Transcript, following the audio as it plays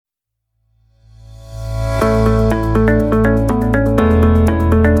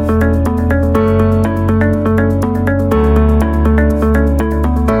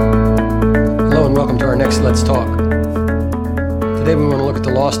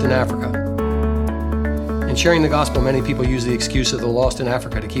lost in Africa. In sharing the gospel, many people use the excuse of the lost in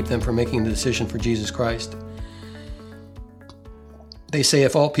Africa to keep them from making the decision for Jesus Christ. They say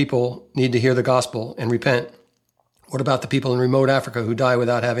if all people need to hear the gospel and repent, what about the people in remote Africa who die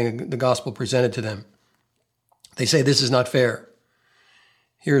without having the gospel presented to them? They say this is not fair.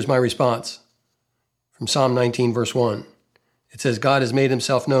 Here's my response from Psalm 19, verse 1. It says, God has made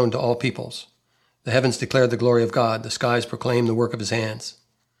himself known to all peoples. The heavens declare the glory of God. The skies proclaim the work of his hands.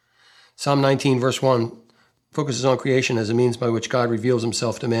 Psalm 19, verse 1 focuses on creation as a means by which God reveals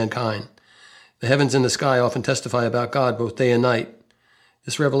himself to mankind. The heavens and the sky often testify about God both day and night.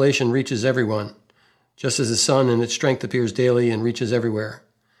 This revelation reaches everyone, just as the sun in its strength appears daily and reaches everywhere.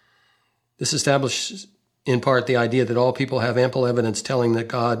 This establishes in part the idea that all people have ample evidence telling that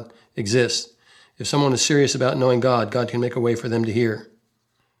God exists. If someone is serious about knowing God, God can make a way for them to hear.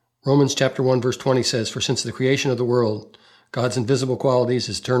 Romans chapter 1 verse 20 says, For since the creation of the world, God's invisible qualities,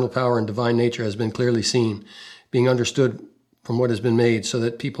 his eternal power and divine nature has been clearly seen, being understood from what has been made, so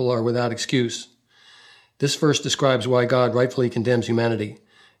that people are without excuse. This verse describes why God rightfully condemns humanity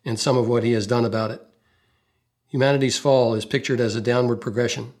and some of what he has done about it. Humanity's fall is pictured as a downward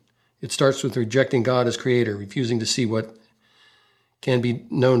progression. It starts with rejecting God as creator, refusing to see what can be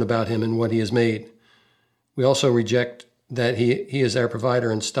known about him and what he has made. We also reject that he is our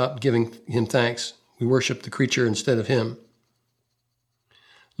provider and stop giving him thanks. We worship the creature instead of him.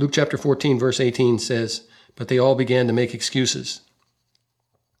 Luke chapter 14, verse 18 says, But they all began to make excuses.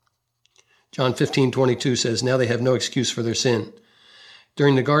 John 15:22 says, Now they have no excuse for their sin.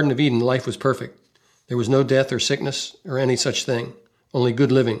 During the Garden of Eden, life was perfect. There was no death or sickness or any such thing, only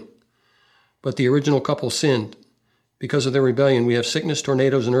good living. But the original couple sinned. Because of their rebellion, we have sickness,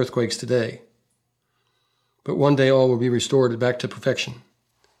 tornadoes, and earthquakes today. But one day all will be restored back to perfection.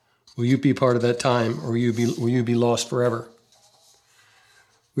 Will you be part of that time, or will you be lost forever?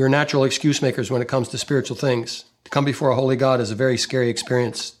 We are natural excuse makers when it comes to spiritual things. To come before a holy God is a very scary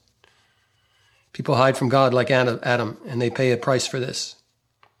experience. People hide from God like Adam, and they pay a price for this.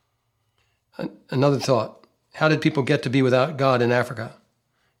 Another thought, how did people get to be without God in Africa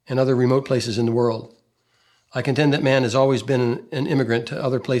and other remote places in the world? I contend that man has always been an immigrant to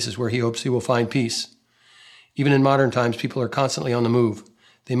other places where he hopes he will find peace. Even in modern times, people are constantly on the move.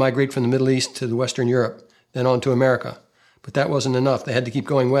 They migrate from the Middle East to Western Europe, then on to America. But that wasn't enough. They had to keep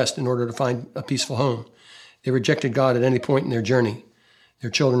going west in order to find a peaceful home. They rejected God at any point in their journey.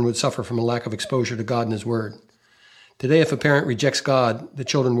 Their children would suffer from a lack of exposure to God and his word. Today, if a parent rejects God, the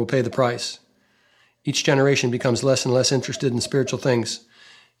children will pay the price. Each generation becomes less and less interested in spiritual things,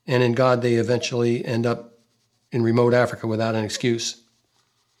 and in God they eventually end up in remote Africa without an excuse.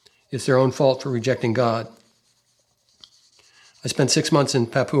 It's their own fault for rejecting God. I spent 6 months in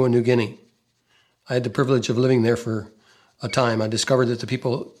Papua New Guinea. I had the privilege of living there for a time. I discovered that the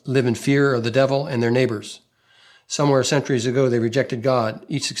people live in fear of the devil and their neighbors. Somewhere centuries ago, they rejected God.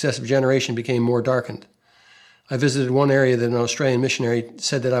 Each successive generation became more darkened. I visited one area that an Australian missionary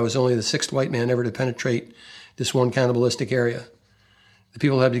said that I was only the sixth white man ever to penetrate this one cannibalistic area. The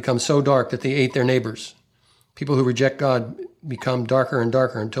people had become so dark that they ate their neighbors. People who reject God become darker and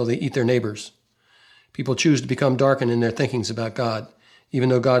darker until they eat their neighbors. People choose to become darkened in their thinkings about God, even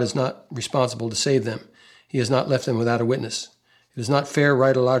though God is not responsible to save them. He has not left them without a witness. It is not fair,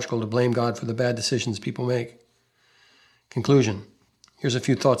 right, or logical to blame God for the bad decisions people make. Conclusion. Here's a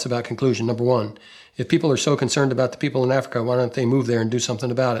few thoughts about conclusion. Number 1, if people are so concerned about the people in Africa, why don't they move there and do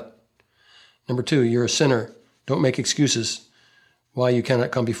something about it? Number 2, you're a sinner. Don't make excuses why you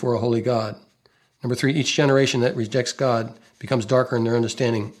cannot come before a holy God. Number 3, each generation that rejects God becomes darker in their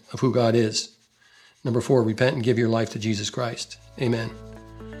understanding of who God is. Number 4, repent and give your life to Jesus Christ. Amen.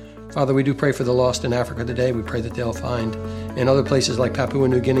 Father, we do pray for the lost in Africa today. We pray that they'll find, in other places like Papua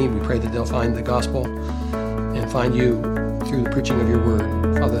New Guinea, we pray that they'll find the gospel and find you through the preaching of your word.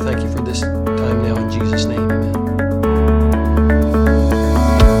 Father, thank you for this time now in Jesus' name. Amen.